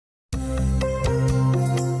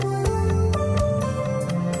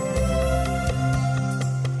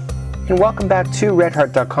and welcome back to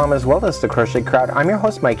redheart.com as well as the Crochet Crowd. I'm your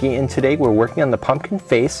host Mikey, and today we're working on the pumpkin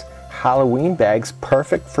face Halloween bags,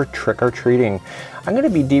 perfect for trick-or-treating. I'm going to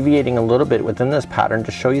be deviating a little bit within this pattern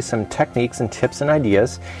to show you some techniques and tips and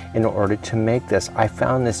ideas in order to make this. I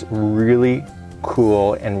found this really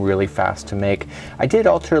cool and really fast to make. I did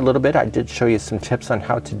alter a little bit. I did show you some tips on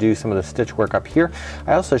how to do some of the stitch work up here.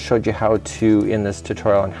 I also showed you how to, in this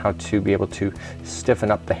tutorial, on how to be able to stiffen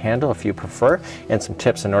up the handle if you prefer, and some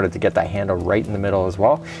tips in order to get that handle right in the middle as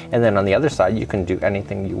well. And then on the other side you can do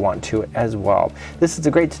anything you want to it as well. This is a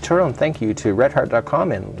great tutorial, and thank you to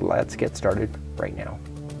redheart.com, and let's get started right now.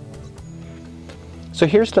 So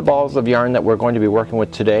here's the balls of yarn that we're going to be working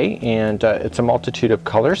with today, and it's a multitude of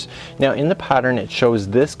colors. Now in the pattern it shows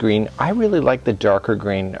this green. I really like the darker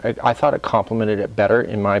green. I thought it complemented it better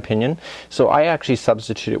in my opinion, so I actually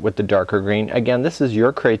substituted it with the darker green. Again, this is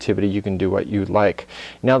your creativity, you can do what you like.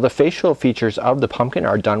 Now the facial features of the pumpkin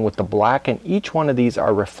are done with the black, and each one of these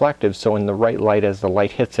are reflective, so in the right light, as the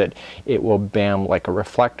light hits it, it will bam like a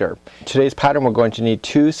reflector. Today's pattern we're going to need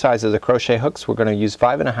two sizes of crochet hooks. We're going to use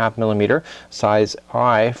 5.5mm size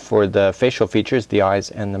I for the facial features, the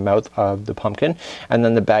eyes and the mouth of the pumpkin, and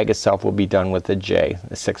then the bag itself will be done with a J,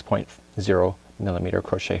 a 6.0mm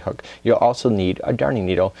crochet hook. You'll also need a darning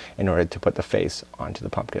needle in order to put the face onto the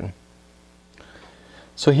pumpkin.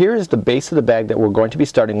 So here is the base of the bag that we're going to be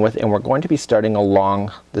starting with, and we're going to be starting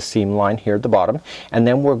along the seam line here at the bottom, and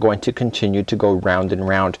then we're going to continue to go round and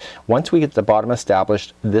round. Once we get the bottom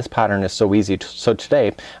established, this pattern is so easy. So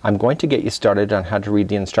today I'm going to get you started on how to read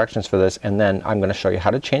the instructions for this, and then I'm going to show you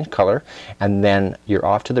how to change color, and then you're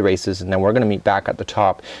off to the races, and then we're going to meet back at the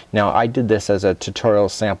top. Now I did this as a tutorial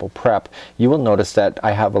sample prep. You will notice that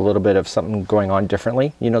I have a little bit of something going on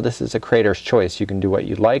differently. You know, this is a creator's choice. You can do what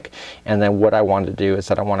you like, and then what I want to do is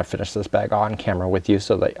that I want to finish this bag on camera with you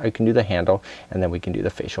so that I can do the handle, and then we can do the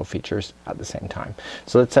facial features at the same time.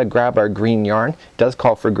 So let's grab our green yarn. It does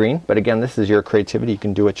call for green, but again, this is your creativity. You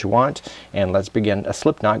can do what you want, and let's begin a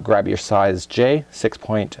slip knot. Grab your size J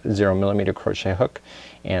 6.0mm crochet hook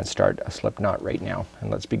and start a slip knot right now,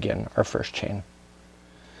 and let's begin our first chain.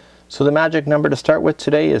 So the magic number to start with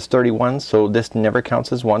today is 31, so this never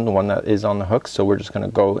counts as one, the one that is on the hook, so we're just going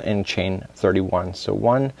to go and chain 31. So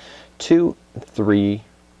 1, 2, 3,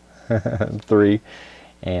 3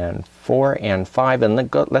 and 4 and 5, and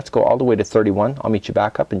let's go all the way to 31. I'll meet you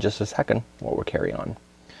back up in just a second while we carry on.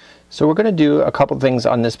 So we're going to do a couple things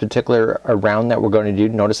on this particular round that we're going to do.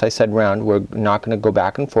 Notice I said round. We're not going to go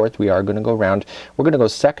back and forth. We are going to go round. We're going to go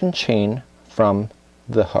second chain from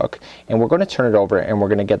the hook, and we're going to turn it over, and we're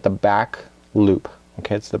going to get the back loop.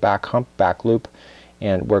 Okay, it's the back hump, back loop,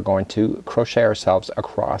 and we're going to crochet ourselves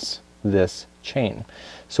across this chain.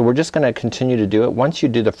 So we're just going to continue to do it. Once you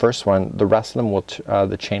do the first one, the rest of them will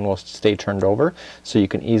the chain will stay turned over, so you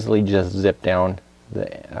can easily just zip down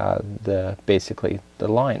basically the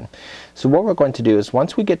line. So what we're going to do is,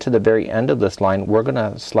 once we get to the very end of this line, we're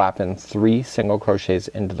gonna slap in 3 single crochets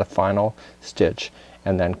into the final stitch,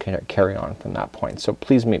 and then carry on from that point. So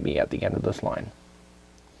please meet me at the end of this line.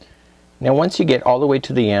 Now once you get all the way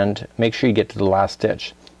to the end, make sure you get to the last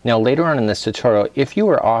stitch. Now later on in this tutorial, if you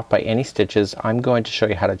are off by any stitches, I'm going to show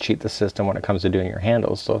you how to cheat the system when it comes to doing your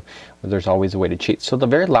handles. So there's always a way to cheat. So the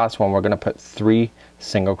very last one, we're going to put 3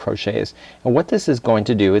 single crochets, and what this is going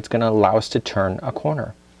to do, it's going to allow us to turn a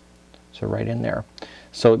corner. So right in there.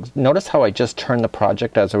 So notice how I just turned the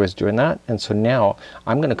project as I was doing that, and so now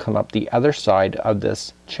I'm going to come up the other side of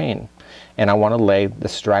this chain, and I want to lay the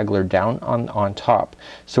straggler down on top.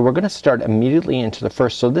 So we're going to start immediately into the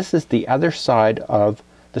first. So this is the other side of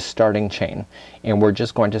the starting chain, and we're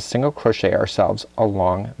just going to single crochet ourselves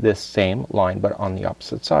along this same line but on the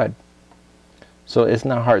opposite side. So isn't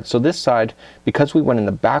that hard? So this side, because we went in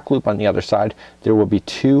the back loop on the other side, there will be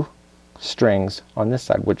 2 strings on this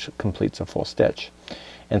side which completes a full stitch,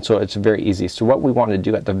 and so it's very easy. So what we want to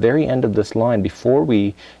do at the very end of this line, before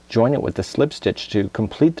we join it with the slip stitch to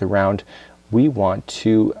complete the round, we want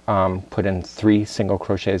to put in 3 single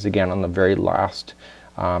crochets again on the very last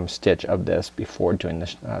stitch of this before doing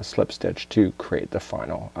the slip stitch to create the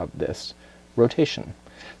final of this rotation.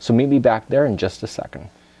 So meet me back there in just a second.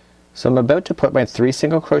 So I'm about to put my 3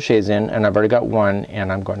 single crochets in, and I've already got 1,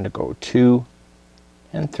 and I'm going to go 2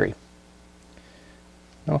 and 3.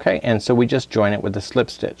 Okay, and so we just join it with the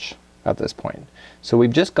slip stitch at this point. So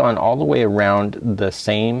we've just gone all the way around the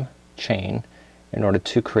same chain in order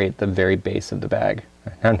to create the very base of the bag.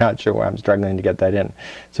 I'm not sure why I'm struggling to get that in.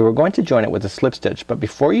 So we're going to join it with a slip stitch, but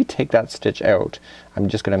before you take that stitch out, I'm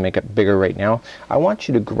just going to make it bigger right now. I want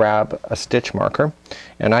you to grab a stitch marker,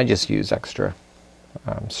 and I just use extra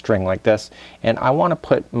string like this, and I want to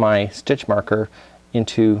put my stitch marker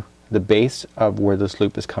into the base of where this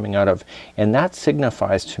loop is coming out of, and that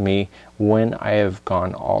signifies to me when I have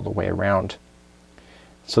gone all the way around.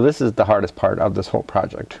 So this is the hardest part of this whole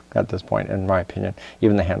project at this point, in my opinion.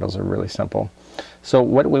 Even the handles are really simple. So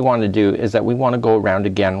what we want to do is that we want to go around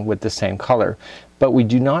again with the same color, but we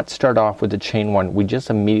do not start off with the chain one. We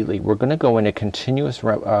just immediately, we're going to go in a continuous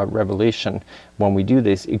revolution when we do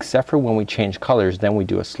this, except for when we change colors, then we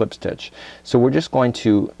do a slip stitch. So we're just going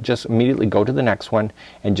to just immediately go to the next one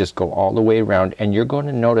and just go all the way around, and you're going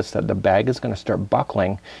to notice that the bag is going to start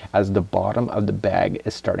buckling as the bottom of the bag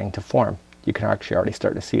is starting to form. You can actually already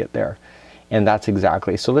start to see it there. And that's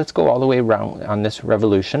exactly, so let's go all the way around on this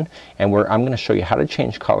revolution, and I'm going to show you how to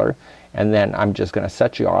change color, and then I'm just going to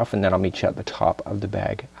set you off, and then I'll meet you at the top of the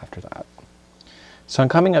bag after that. So I'm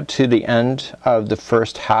coming up to the end of the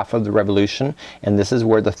first half of the revolution, and this is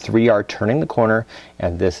where the 3 are turning the corner,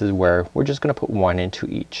 and this is where we're just going to put 1 into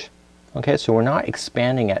each. Okay, so we're not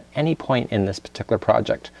expanding at any point in this particular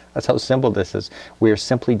project. That's how simple this is. We are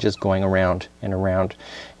simply just going around and around.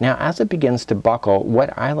 Now as it begins to buckle,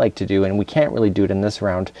 what I like to do, and we can't really do it in this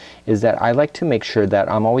round, is that I like to make sure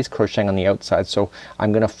that I'm always crocheting on the outside. So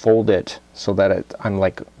I'm gonna fold it so that I'm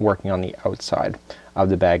like working on the outside of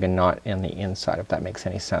the bag and not in the inside, if that makes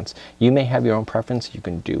any sense. You may have your own preference. You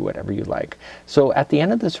can do whatever you like. So at the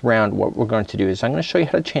end of this round, what we're going to do is I'm going to show you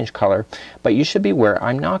how to change color, but you should be aware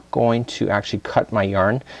I'm not going to actually cut my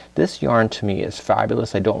yarn. This yarn to me is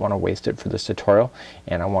fabulous. I don't want to waste it for this tutorial,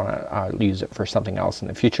 and I want to use it for something else in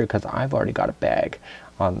the future because I've already got a bag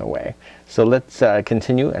on the way. So let's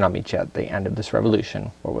continue, and I'll meet you at the end of this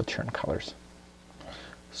revolution where we'll turn colors.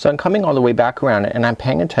 So I'm coming all the way back around, and I'm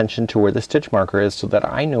paying attention to where the stitch marker is so that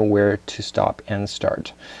I know where to stop and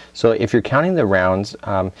start. So if you're counting the rounds,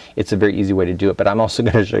 it's a very easy way to do it, but I'm also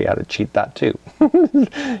going to show you how to cheat that too.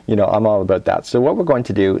 You know, I'm all about that. So what we're going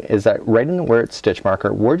to do is that right in where it's stitch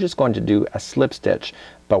marker, we're just going to do a slip stitch,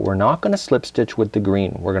 but we're not going to slip stitch with the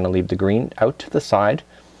green. We're going to leave the green out to the side,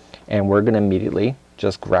 and we're going to immediately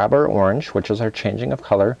just grab our orange, which is our changing of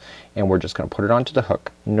color, and we're just going to put it onto the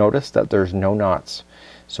hook. Notice that there's no knots.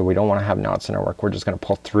 So we don't want to have knots in our work. We're just going to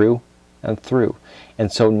pull through and through. And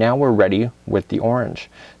so now we're ready with the orange.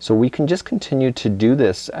 So we can just continue to do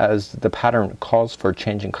this as the pattern calls for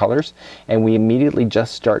changing colors, and we immediately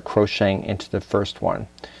just start crocheting into the first one.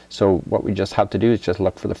 So what we just have to do is just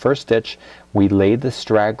look for the first stitch. We lay the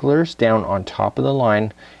stragglers down on top of the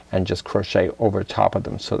line and just crochet over top of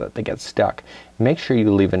them so that they get stuck. Make sure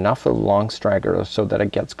you leave enough of the long stragglers so that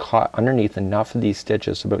it gets caught underneath enough of these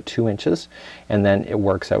stitches, about 2 inches, and then it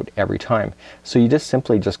works out every time. So you just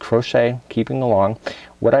simply just crochet, keeping along.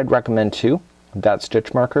 What I'd recommend too, that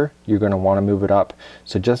stitch marker, you're going to want to move it up.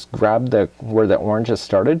 So just grab where the orange has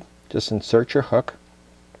started, just insert your hook,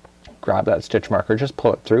 grab that stitch marker, just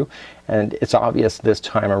pull it through, and it's obvious this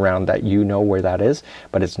time around that you know where that is,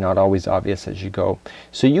 but it's not always obvious as you go.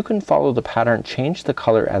 So you can follow the pattern, change the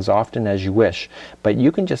color as often as you wish, but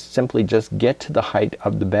you can just simply just get to the height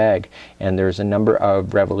of the bag, and there's a number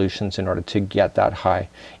of revolutions in order to get that high,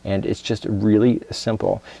 and it's just really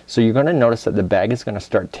simple. So you're going to notice that the bag is going to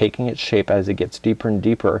start taking its shape as it gets deeper and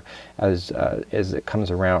deeper as it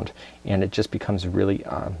comes around, and it just becomes really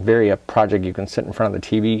a project you can sit in front of the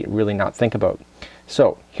TV really not think about.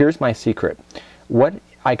 So here's my secret. What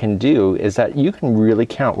I can do is that you can really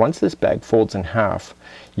count. Once this bag folds in half,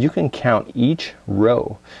 you can count each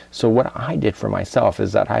row. So what I did for myself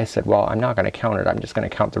is that I said, well, I'm not going to count it. I'm just going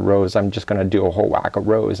to count the rows. I'm just going to do a whole whack of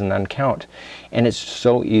rows and then count. And it's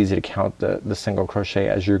so easy to count the single crochet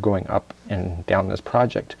as you're going up and down this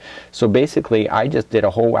project. So basically I just did a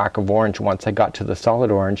whole whack of orange once I got to the solid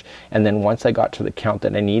orange, and then once I got to the count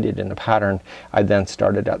that I needed in the pattern, I then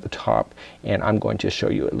started at the top. And I'm going to show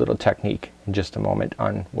you a little technique in just a moment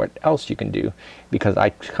on what else you can do, because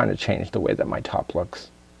I kind of changed the way that my top looks.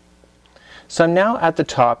 So I'm now at the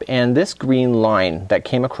top, and this green line that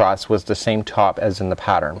came across was the same top as in the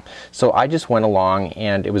pattern. So I just went along,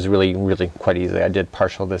 and it was really quite easy. I did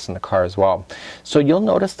partial this in the car as well. So you'll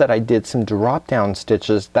notice that I did some drop down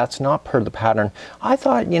stitches. That's not per the pattern. I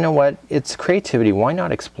thought, you know what, it's creativity. Why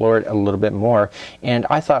not explore it a little bit more? And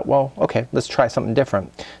I thought, well, okay, let's try something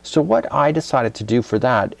different. So what I decided to do for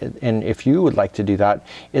that, and if you would like to do that,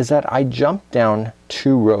 is that I jumped down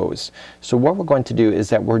 2 rows. So what we're going to do is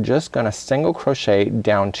that we're just going to single crochet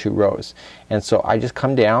down 2 rows. And so I just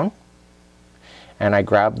come down and I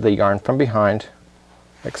grab the yarn from behind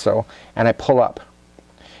like so, and I pull up,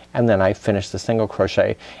 and then I finish the single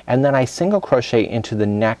crochet, and then I single crochet into the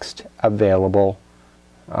next available.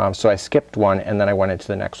 So I skipped one and then I went into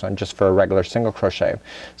the next one just for a regular single crochet.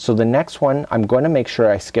 So the next one, I'm going to make sure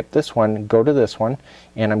I skip this one, go to this one,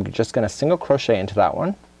 and I'm just going to single crochet into that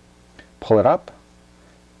one, pull it up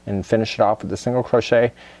and finish it off with a single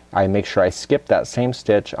crochet. I make sure I skip that same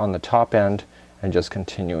stitch on the top end and just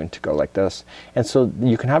continuing to go like this. And so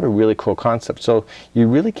you can have a really cool concept. So you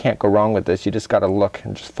really can't go wrong with this. You just gotta look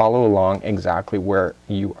and just follow along exactly where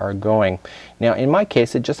you are going. Now in my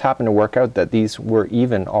case it just happened to work out that these were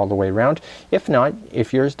even all the way around. If not,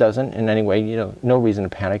 if yours doesn't in any way, you know, no reason to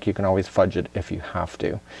panic. You can always fudge it if you have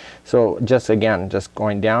to. So just again, just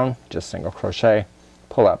going down, just single crochet,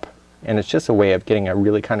 pull up. And it's just a way of getting a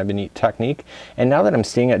really kind of a neat technique. And now that I'm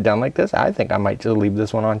seeing it done like this, I think I might just leave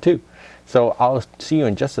this one on too. So I'll see you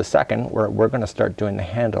in just a second where we're gonna start doing the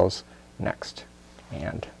handles next.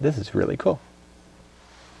 And this is really cool.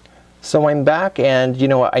 So I'm back, and you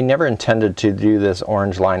know what, I never intended to do this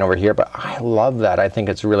orange line over here, but I love that. I think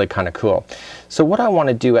it's really kind of cool. So what I want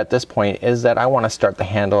to do at this point is that I want to start the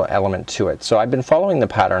handle element to it. So I've been following the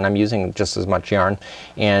pattern. I'm using just as much yarn,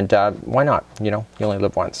 and why not? You know, you only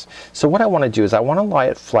live once. So what I want to do is I want to lie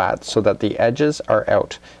it flat so that the edges are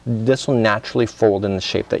out. This will naturally fold in the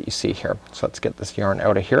shape that you see here. So let's get this yarn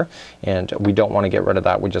out of here, and we don't want to get rid of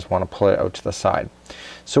that. We just want to pull it out to the side.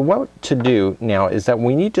 So what to do now is that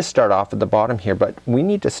we need to start off at the bottom here, but we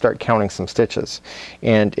need to start counting some stitches.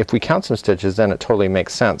 And if we count some stitches, then it totally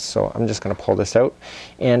makes sense. So I'm just gonna pull this out,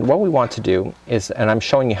 and what we want to do is, and I'm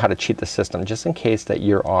showing you how to cheat the system just in case that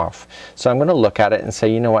you're off. So I'm gonna look at it and say,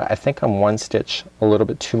 you know what, I think I'm one stitch a little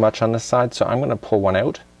bit too much on this side, so I'm gonna pull one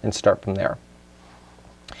out and start from there.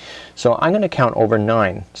 So I'm gonna count over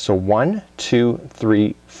 9. So 1, 2,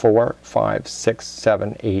 3, 4, 5, 6,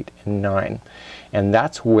 7, 8, and 9. And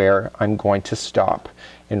that's where I'm going to stop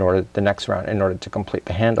in order the next round in order to complete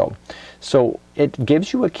the handle. So it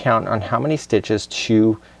gives you a count on how many stitches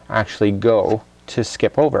to actually go to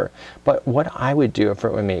skip over. But what I would do if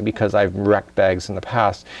it were me, because I've wrecked bags in the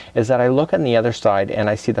past, is that I look on the other side and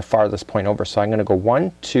I see the farthest point over. So I'm gonna go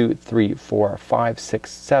 1, 2, 3, 4, 5,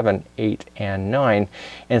 6, 7, 8, and 9.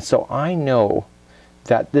 And so I know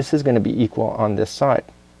that this is gonna be equal on this side.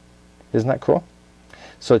 Isn't that cool?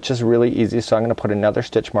 So it's just really easy. So I'm gonna put another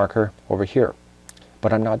stitch marker over here,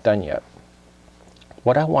 but I'm not done yet.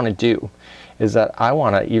 What I want to do is that I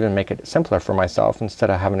want to even make it simpler for myself instead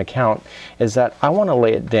of having to count, is that I want to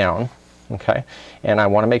lay it down, okay, and I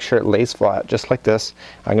want to make sure it lays flat just like this.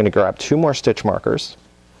 I'm going to grab 2 more stitch markers,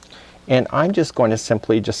 and I'm just going to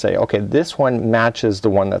simply just say, okay, this one matches the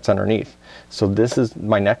one that's underneath. So this is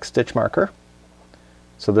my next stitch marker.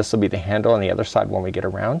 So this will be the handle on the other side when we get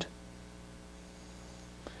around.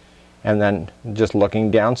 And then just looking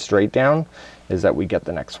down, straight down, is that we get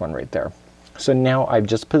the next one right there. So now I've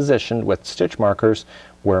just positioned with stitch markers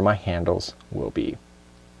where my handles will be.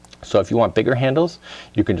 So if you want bigger handles,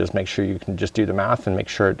 you can just make sure you can just do the math and make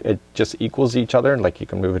sure it just equals each other. Like you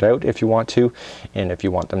can move it out if you want to, and if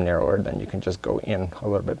you want them narrower, then you can just go in a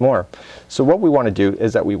little bit more. So what we want to do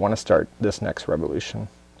is that we want to start this next revolution.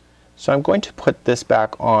 So I'm going to put this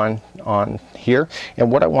back on here,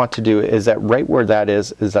 and what I want to do is that right where that is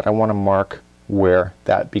that I want to mark where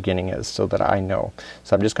that beginning is so that I know.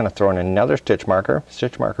 So I'm just going to throw in another stitch marker.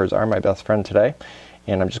 Stitch markers are my best friend today,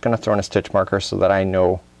 and I'm just going to throw in a stitch marker so that I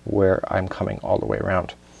know where I'm coming all the way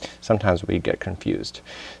around. Sometimes we get confused.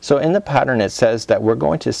 So in the pattern it says that we're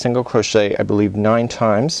going to single crochet, I believe, 9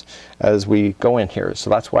 times as we go in here. So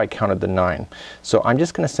that's why I counted the 9. So I'm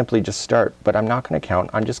just going to simply just start, but I'm not going to count.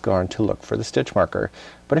 I'm just going to look for the stitch marker.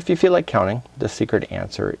 But if you feel like counting, the secret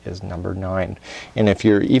answer is number 9. And if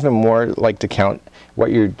you're even more like to count, what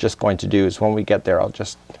you're just going to do is when we get there, I'll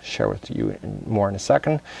just share with you more in a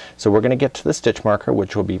second. So we're going to get to the stitch marker,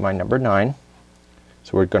 which will be my number 9.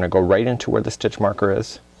 So we're going to go right into where the stitch marker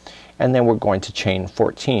is, and then we're going to chain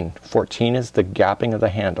 14. 14 is the gapping of the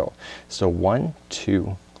handle. So 1,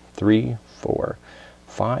 2, 3, 4,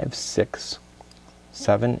 5, 6,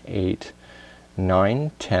 7, 8,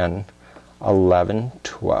 9, 10, 11,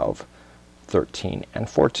 12, 13, and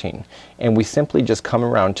 14. And we simply just come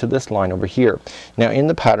around to this line over here. Now in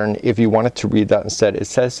the pattern, if you wanted to read that instead, it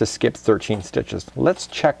says to skip 13 stitches. Let's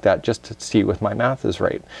check that just to see if my math is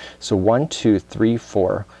right. So 1, 2, 3,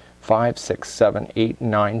 4, 5, 6, 7, 8,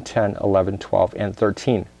 9, 10, 11, 12, and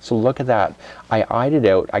 13. So look at that. I eyed it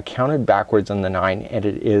out. I counted backwards on the 9, and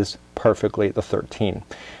it is perfectly the 13.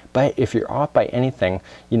 But if you're off by anything,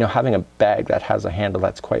 you know, having a bag that has a handle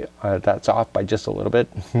that's quite that's off by just a little bit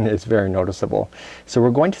is very noticeable. So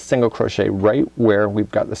we're going to single crochet right where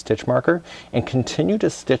we've got the stitch marker, and continue to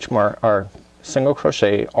stitch our single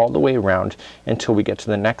crochet all the way around until we get to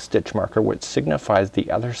the next stitch marker, which signifies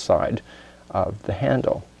the other side of the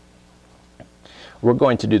handle. We're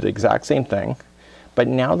going to do the exact same thing, but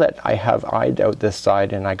now that I have eyed out this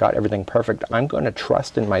side and I got everything perfect, I'm going to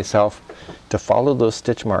trust in myself to follow those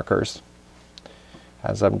stitch markers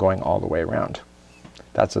as I'm going all the way around.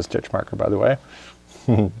 That's a stitch marker, by the way.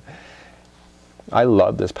 I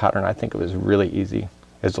love this pattern. I think it was really easy.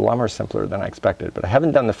 It's a lot more simpler than I expected, but I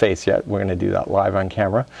haven't done the face yet. We're gonna do that live on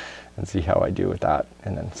camera and see how I do with that,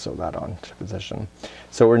 and then sew that on to position.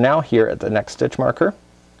 So we're now here at the next stitch marker.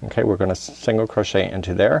 Okay, we're gonna single crochet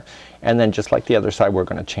into there, and then just like the other side, we're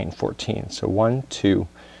gonna chain 14. So 1, 2,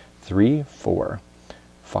 3, 4,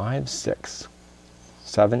 5, 6,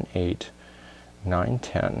 7, 8, 9,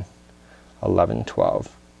 10, 11,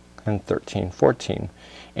 12, and 13, 14.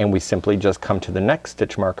 And we simply just come to the next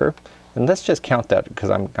stitch marker, and let's just count that because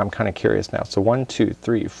I'm kind of curious now. So 1, 2,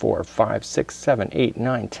 3, 4, 5, 6, 7, 8,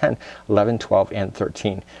 9, 10, 11, 12, and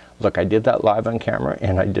 13. Look, I did that live on camera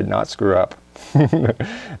and I did not screw up.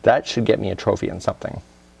 That should get me a trophy and something,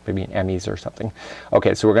 maybe an Emmys or something.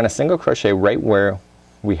 Okay, so we're gonna single crochet right where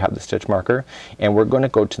we have the stitch marker, and we're going to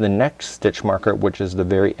go to the next stitch marker, which is the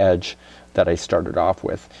very edge that I started off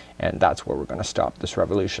with, and that's where we're going to stop this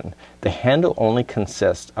revolution. The handle only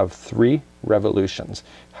consists of 3 revolutions.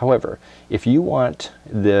 However, if you want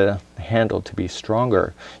the handle to be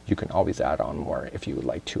stronger, you can always add on more if you would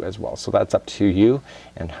like to as well. So that's up to you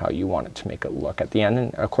and how you want it to make it look at the end,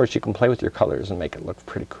 and of course you can play with your colors and make it look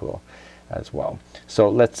pretty cool as well. So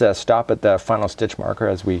let's stop at the final stitch marker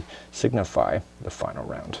as we signify the final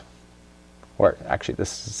round, or actually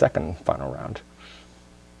this is the second final round.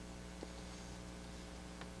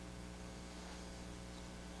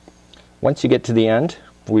 Once you get to the end,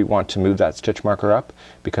 we want to move that stitch marker up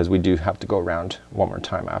because we do have to go around one more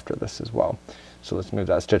time after this as well. So let's move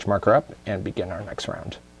that stitch marker up and begin our next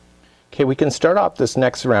round. Okay, we can start off this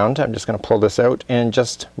next round. I'm just going to pull this out and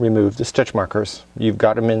just remove the stitch markers. You've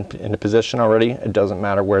got them in a position already. It doesn't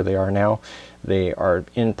matter where they are now. They are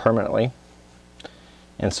in permanently.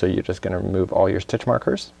 And so you're just going to remove all your stitch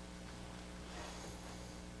markers.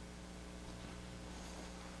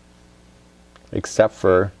 Except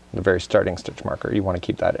for the very starting stitch marker. You want to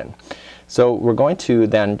keep that in. So we're going to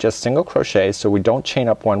then just single crochet, so we don't chain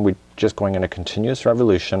up one, we're just going in a continuous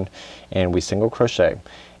revolution, and we single crochet.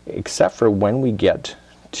 Except for when we get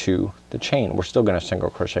to the chain, we're still going to single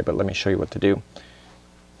crochet, but let me show you what to do.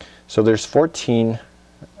 So there's 14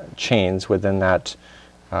 chains within that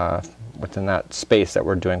space that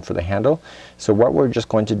we're doing for the handle. So what we're just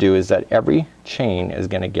going to do is that every chain is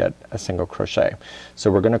going to get a single crochet. So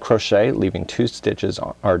we're going to crochet, leaving 2 stitches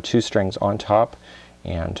or 2 strings on top,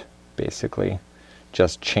 and basically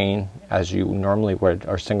just chain as you normally would,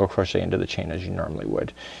 or single crochet into the chain as you normally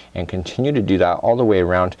would, and continue to do that all the way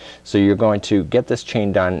around. So you're going to get this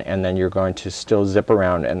chain done, and then you're going to still zip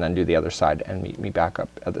around and then do the other side and meet me back up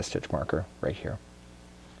at the stitch marker right here.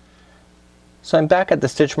 So I'm back at the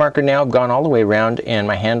stitch marker now. I've gone all the way around and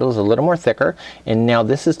my handle is a little more thicker, and now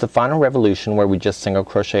this is the final revolution where we just single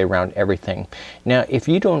crochet around everything. Now if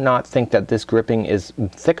you do not think that this gripping is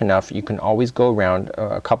thick enough, you can always go around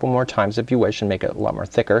a couple more times if you wish and make it a lot more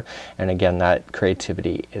thicker, and again that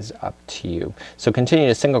creativity is up to you. So continue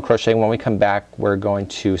to single crochet. When we come back, we're going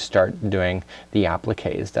to start doing the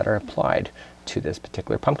appliques that are applied to this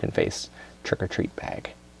particular pumpkin face trick-or-treat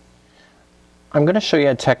bag. I'm going to show you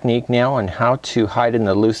a technique now on how to hide in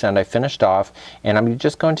the loose end I finished off, and I'm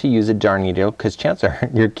just going to use a darning needle because chances are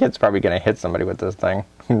your kid's probably going to hit somebody with this thing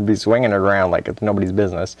and be swinging it around like it's nobody's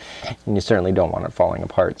business, and you certainly don't want it falling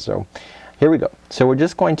apart. So here we go. So we're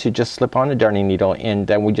just going to just slip on the darning needle, and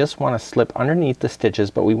then we just want to slip underneath the stitches,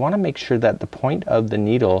 but we want to make sure that the point of the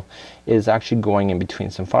needle is actually going in between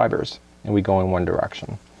some fibers, and we go in one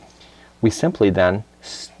direction. We simply then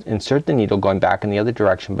insert the needle going back in the other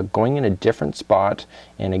direction, but going in a different spot,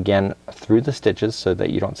 and again through the stitches so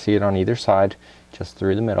that you don't see it on either side, just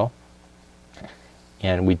through the middle.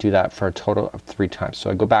 And we do that for a total of 3 times.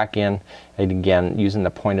 So I go back in, and again using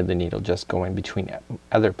the point of the needle just go in between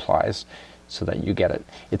other plies so that you get it.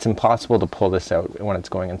 It's impossible to pull this out when it's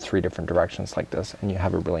going in 3 different directions like this, and you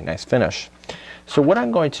have a really nice finish. So what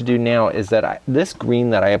I'm going to do now is that this green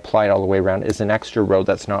that I applied all the way around is an extra row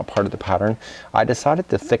that's not part of the pattern. I decided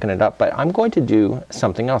to thicken it up, but I'm going to do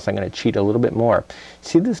something else. I'm going to cheat a little bit more.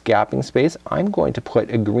 See this gapping space? I'm going to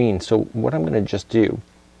put a green. So what I'm going to just do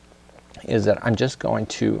is that I'm just going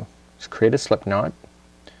to create a slip knot.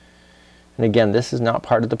 And again, this is not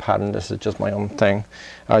part of the pattern. This is just my own thing,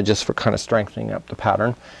 just for kind of strengthening up the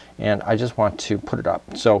pattern. And I just want to put it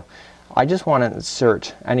up. So I just want to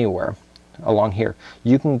insert anywhere along here.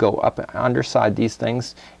 You can go up underside these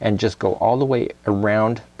things and just go all the way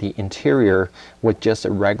around the interior with just a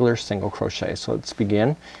regular single crochet. So let's begin,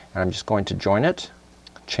 and I'm just going to join it,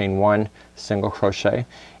 chain 1, single crochet,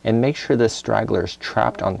 and make sure this straggler is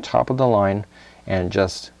trapped on top of the line, and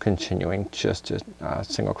just continuing just to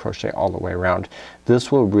single crochet all the way around.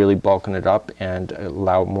 This will really bulken it up and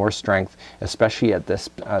allow more strength, especially at this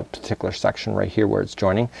particular section right here where it's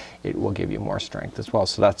joining. It will give you more strength as well.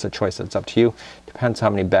 So that's a choice that's up to you. Depends how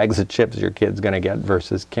many bags of chips your kid's gonna get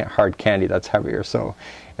versus hard candy that's heavier. So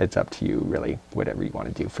it's up to you really, whatever you want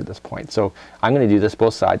to do for this point. So I'm going to do this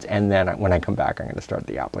both sides, and then when I come back I'm going to start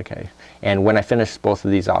the applique. And when I finish both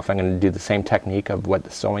of these off, I'm going to do the same technique of what the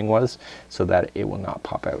sewing was so that it will not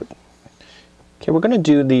pop out. Okay, we're going to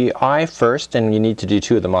do the eye first, and you need to do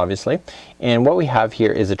two of them obviously. And what we have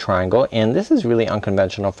here is a triangle, and this is really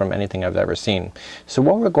unconventional from anything I've ever seen. So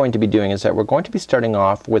what we're going to be doing is that we're going to be starting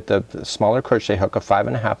off with the smaller crochet hook, a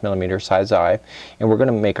 5.5mm size eye, and we're going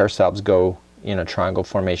to make ourselves go in a triangle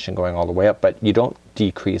formation going all the way up, but you don't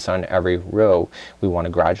decrease on every row. We want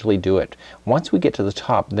to gradually do it. Once we get to the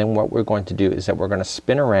top, then what we're going to do is that we're going to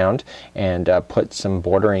spin around and put some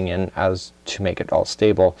bordering in as to make it all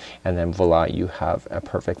stable, and then voila, you have a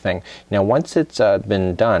perfect thing. Now once it's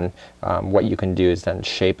been done, what you can do is then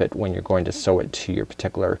shape it when you're going to sew it to your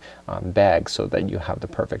particular bag so that you have the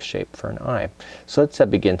perfect shape for an eye. So let's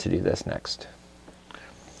begin to do this next.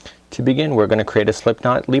 To begin, we're going to create a slip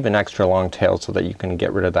knot, leave an extra long tail so that you can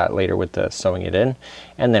get rid of that later with the sewing it in,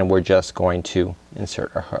 and then we're just going to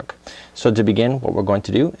insert our hook. So to begin, what we're going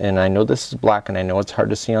to do, and I know this is black and I know it's hard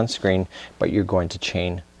to see on screen, but you're going to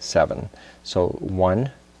chain 7. So 1,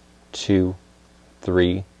 2,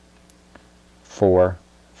 3, 4,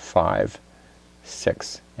 5,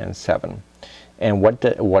 6, and 7. And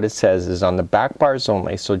what it says is on the back bars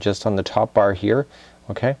only, so just on the top bar here,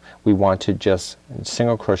 okay, we want to just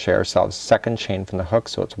single crochet ourselves, second chain from the hook,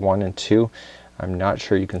 so it's 1 and 2. I'm not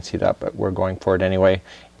sure you can see that, but we're going for it anyway.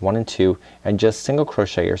 1 and 2, and just single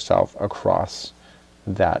crochet yourself across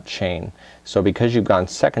that chain. So because you've gone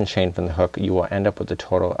second chain from the hook, you will end up with a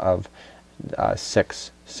total of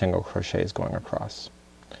 6 single crochets going across.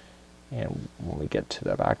 And when we get to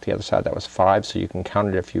the back, the other side, that was 5, so you can count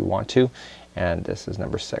it if you want to, and this is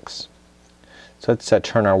number 6. So let's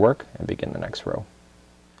turn our work and begin the next row.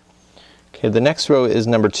 Okay, the next row is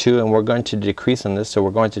number 2, and we're going to decrease on this, so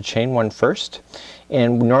we're going to chain 1 first,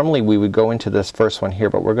 and normally we would go into this first one here,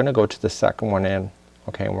 but we're going to go to the second one in.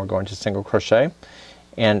 Okay, and we're going to single crochet,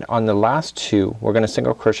 and on the last 2 we're going to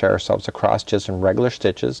single crochet ourselves across just in regular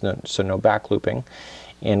stitches, so no back looping.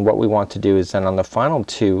 And what we want to do is then on the final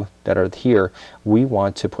 2 that are here, we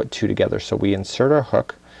want to put 2 together. So we insert our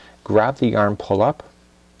hook, grab the yarn, pull up,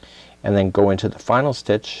 and then go into the final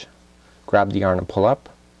stitch, grab the yarn and pull up.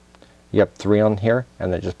 You have 3 on here,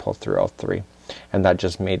 and then just pull through all 3, and that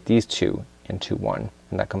just made these 2 into 1,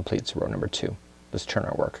 and that completes row number 2. Let's turn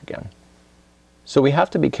our work again. So we have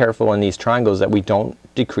to be careful in these triangles that we don't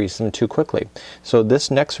decrease them too quickly. So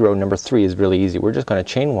this next row, number 3, is really easy. We're just going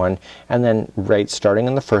to chain 1, and then right starting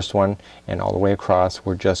in the first one and all the way across,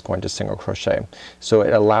 we're just going to single crochet. So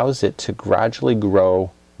it allows it to gradually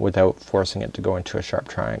grow without forcing it to go into a sharp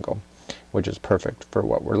triangle, which is perfect for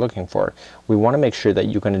what we're looking for. We want to make sure that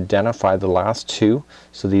you can identify the last 2.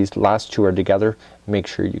 So these last 2 are together. Make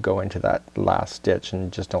sure you go into that last stitch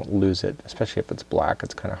and just don't lose it, especially if it's black.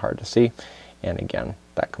 It's kind of hard to see. And again,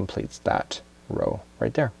 that completes that row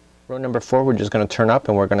right there. Row number 4, we're just going to turn up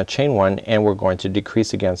and we're going to chain 1, and we're going to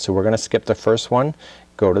decrease again. So we're going to skip the first one,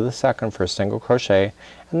 go to the second for a single crochet,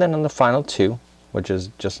 and then on the final 2, which is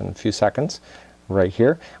just in a few seconds right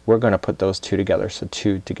here, we're going to put those 2 together. So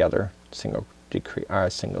 2 together, single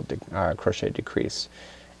crochet decrease,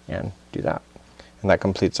 and do that, and that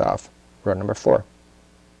completes off row number 4.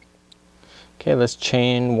 Okay, let's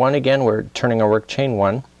chain 1 again. We're turning our work, chain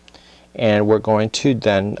 1, and we're going to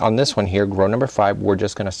then on this one here, row number 5, we're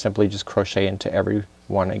just going to simply just crochet into every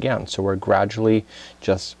one again. So we're gradually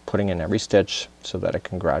just putting in every stitch so that it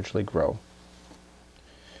can gradually grow.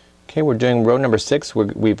 Okay, we're doing row number 6.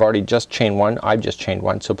 We've already just chained 1. I've just chained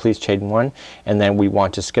 1, so please chain 1, and then we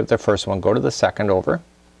want to skip the first one, go to the second over,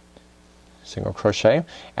 single crochet,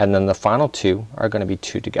 and then the final 2 are going to be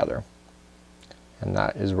 2 together, and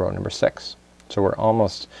that is row number 6. So we're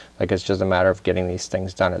almost, like, it's just a matter of getting these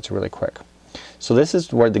things done. It's really quick. So this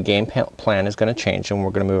is where the game plan is going to change, and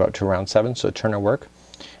we're going to move up to round 7. So turn our work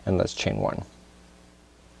and let's chain 1.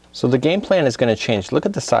 So the game plan is going to change. Look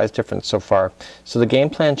at the size difference so far. So the game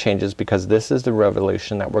plan changes because this is the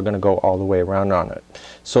revolution that we're going to go all the way around on it.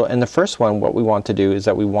 So in the first one, what we want to do is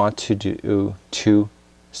that we want to do 2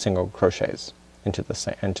 single crochets into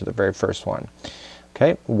the very first one.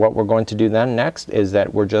 Okay, what we're going to do then next is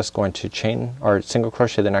that we're just going to chain or single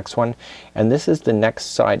crochet the next one, and this is the next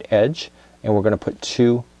side edge, and we're going to put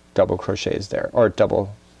 2 double crochets there, or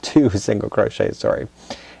 2 single crochets, sorry.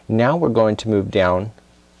 Now we're going to move down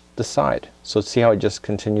the side. So see how I just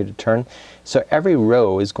continue to turn? So every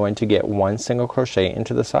row is going to get one single crochet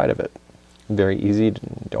into the side of it. Very easy,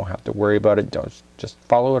 don't have to worry about it, just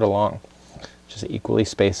follow it along. Just equally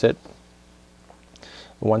space it.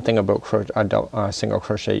 One thing about single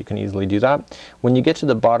crochet, you can easily do that. When you get to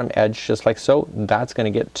the bottom edge just like so, that's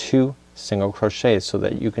gonna get 2 single crochets so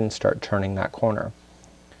that you can start turning that corner.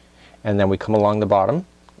 And then we come along the bottom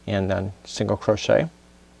and then single crochet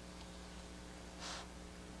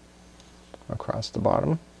across the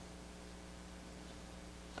bottom.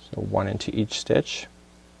 So 1 into each stitch.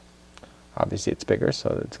 Obviously it's bigger,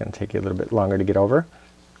 so it's gonna take you a little bit longer to get over.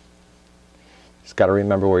 Just gotta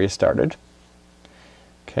remember where you started.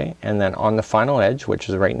 Okay, and then on the final edge, which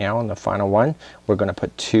is right now on the final one, we're gonna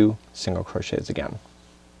put 2 single crochets again.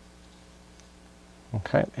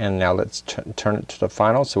 Okay, and now let's turn it to the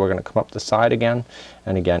final. So we're gonna come up the side again,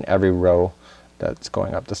 and again every row that's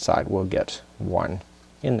going up the side will get 1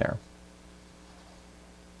 in there.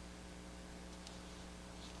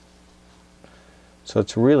 So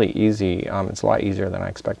it's really easy. It's a lot easier than I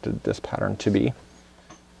expected this pattern to be.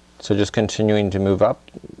 So just continuing to move up,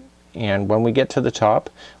 and when we get to the top,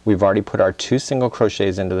 we've already put our 2 single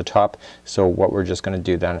crochets into the top, so what we're just gonna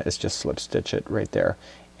do then is just slip stitch it right there,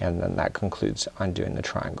 and then that concludes undoing the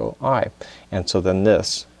triangle eye. And so then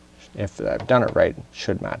this, if I've done it right,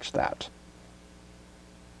 should match that.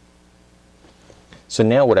 So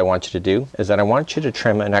now what I want you to do is that I want you to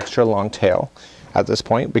trim an extra long tail at this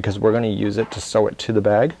point, because we're gonna use it to sew it to the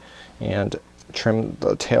bag, and trim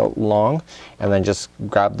the tail long, and then just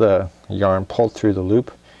grab the yarn, pull through the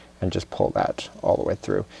loop, and just pull that all the way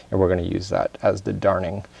through, and we're gonna use that as the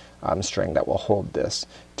darning string that will hold this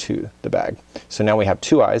to the bag. So now we have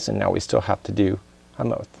 2 eyes, and now we still have to do a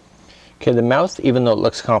mouth. Okay, the mouth, even though it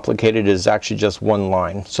looks complicated, is actually just 1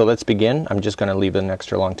 line. So let's begin. I'm just gonna leave an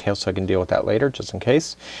extra long tail so I can deal with that later, just in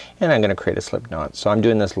case, and I'm gonna create a slip knot. So I'm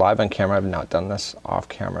doing this live on camera. I've not done this off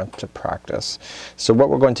camera to practice. So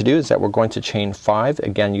what we're going to do is that we're going to chain 5,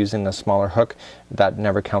 again using the smaller hook. That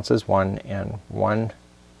never counts as 1, and 1,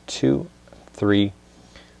 2, 3,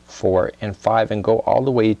 4, and 5, and go all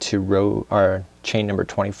the way to row or chain number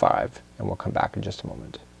 25, and we'll come back in just a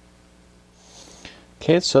moment.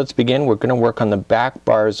 Okay, so let's begin. We're gonna work on the back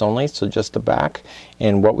bars only, so just the back,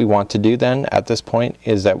 and what we want to do then at this point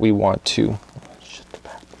is that we want to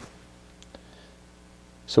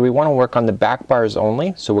we want to work on the back bars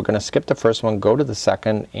only. So we're gonna skip the first one, go to the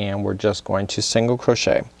second, and we're just going to single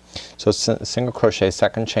crochet. So single crochet,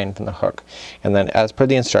 second chain from the hook, and then as per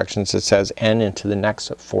the instructions it says end into the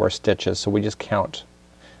next 4 stitches, so we just count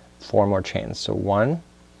 4 more chains. So 1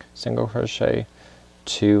 single crochet,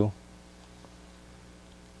 2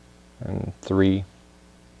 and 3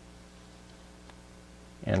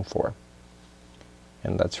 and 4,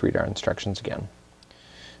 and let's read our instructions again.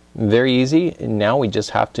 Very easy. Now we just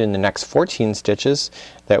have to, in the next 14 stitches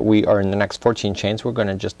that we are in the next 14 chains, we're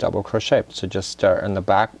gonna just double crochet. So just start in the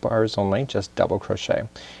back bars only, just double crochet,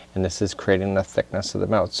 and this is creating the thickness of the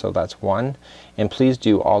mouth. So that's 1, and please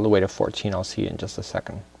do all the way to 14. I'll see you in just a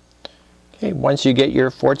second. Okay, once you get your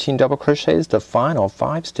 14 double crochets, the final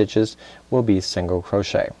 5 stitches will be single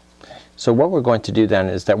crochet. So what we're going to do then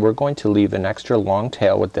is that we're going to leave an extra long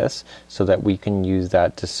tail with this so that we can use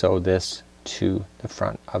that to sew this to the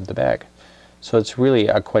front of the bag. So it's really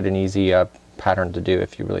quite an easy pattern to do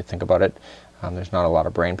if you really think about it. There's not a lot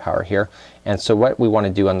of brain power here. And so what we want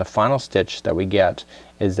to do on the final stitch that we get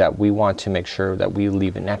is that we want to make sure that we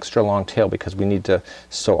leave an extra long tail, because we need to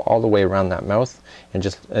sew all the way around that mouth, and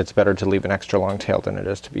just it's better to leave an extra long tail than it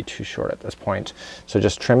is to be too short at this point. So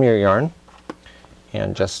just trim your yarn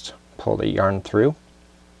and just pull the yarn through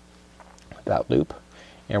that loop,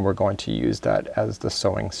 and we're going to use that as the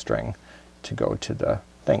sewing string to go to the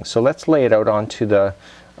thing. So let's lay it out onto the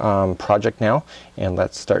project now, and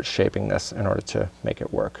let's start shaping this in order to make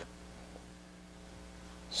it work.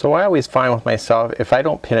 So I always find with myself, if I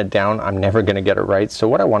don't pin it down, I'm never gonna get it right. So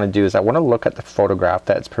what I want to do is I want to look at the photograph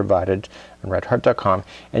that's provided on redheart.com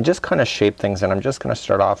and just kind of shape things, and I'm just gonna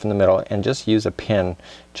start off in the middle and just use a pin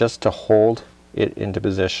just to hold it into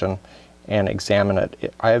position and examine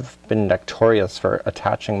it. I've been notorious for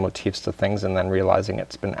attaching motifs to things and then realizing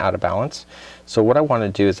it's been out of balance. So what I want to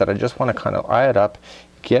do is that I just want to kind of eye it up,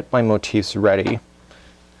 get my motifs ready,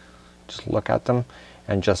 just look at them,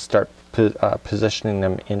 and just start positioning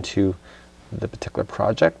them into the particular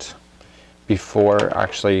project before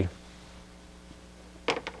actually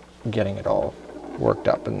getting it all worked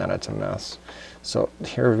up, and then it's a mess. So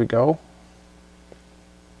here we go.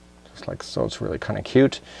 Just like so. It's really kind of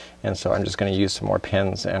cute. And so I'm just going to use some more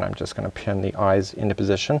pins, and I'm just going to pin the eyes into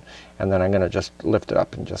position, and then I'm going to just lift it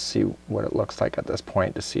up and just see what it looks like at this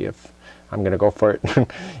point to see if I'm going to go for it.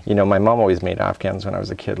 You know, my mom always made Afghans when I was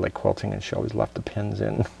a kid, like quilting, and she always left the pins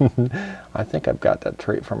in. I think I've got that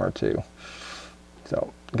trait from her too.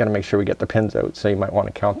 So I'm going to make sure we get the pins out, so you might want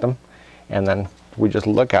to count them, and then we just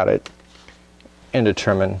look at it and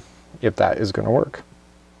determine if that is going to work.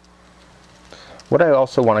 What I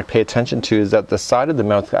also want to pay attention to is that the side of the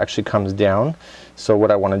mouth actually comes down. So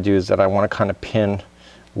what I want to do is that I want to kind of pin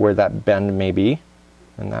where that bend may be,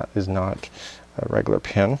 and that is not a regular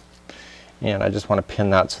pin. And I just want to pin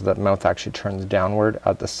that so that the mouth actually turns downward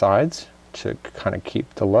at the sides to kind of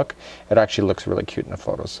keep the look. It actually looks really cute in the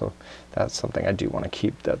photo, so that's something I do want to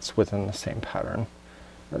keep that's within the same pattern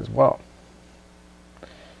as well.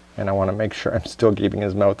 And I want to make sure I'm still keeping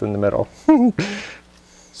his mouth in the middle.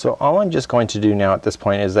 So all I'm just going to do now at this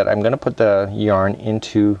point is that I'm going to put the yarn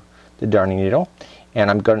into the darning needle, and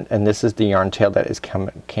and this is the yarn tail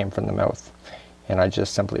that came from the mouth, and I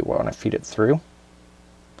just simply want to feed it through,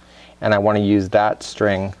 and I want to use that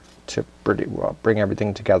string to bring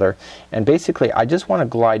everything together. And basically I just want to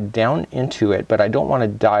glide down into it, but I don't want to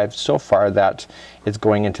dive so far that it's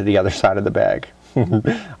going into the other side of the bag.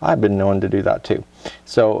 I've been known to do that too.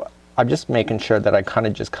 So I'm just making sure that I kind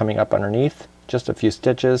of just coming up underneath, just a few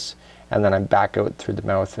stitches, and then I back out through the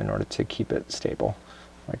mouth in order to keep it stable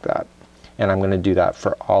like that. And I'm going to do that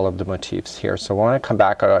for all of the motifs here. So when I come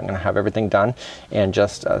back, I'm going to have everything done and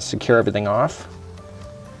just secure everything off.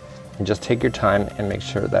 And just take your time and make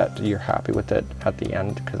sure that you're happy with it at the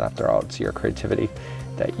end, because after all, it's your creativity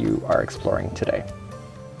that you are exploring today.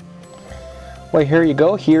 Well, here you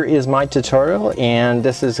go. Here is my tutorial, and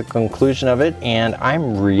this is a conclusion of it, and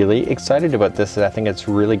I'm really excited about this. I think it's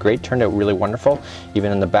really great. Turned out really wonderful.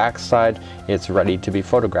 Even in the back side, it's ready to be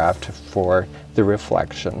photographed for the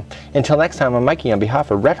reflection. Until next time, I'm Mikey on behalf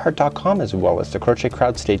of redheart.com as well as the Crochet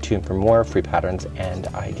Crowd. Stay tuned for more free patterns and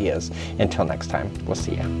ideas. Until next time, we'll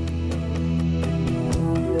see you.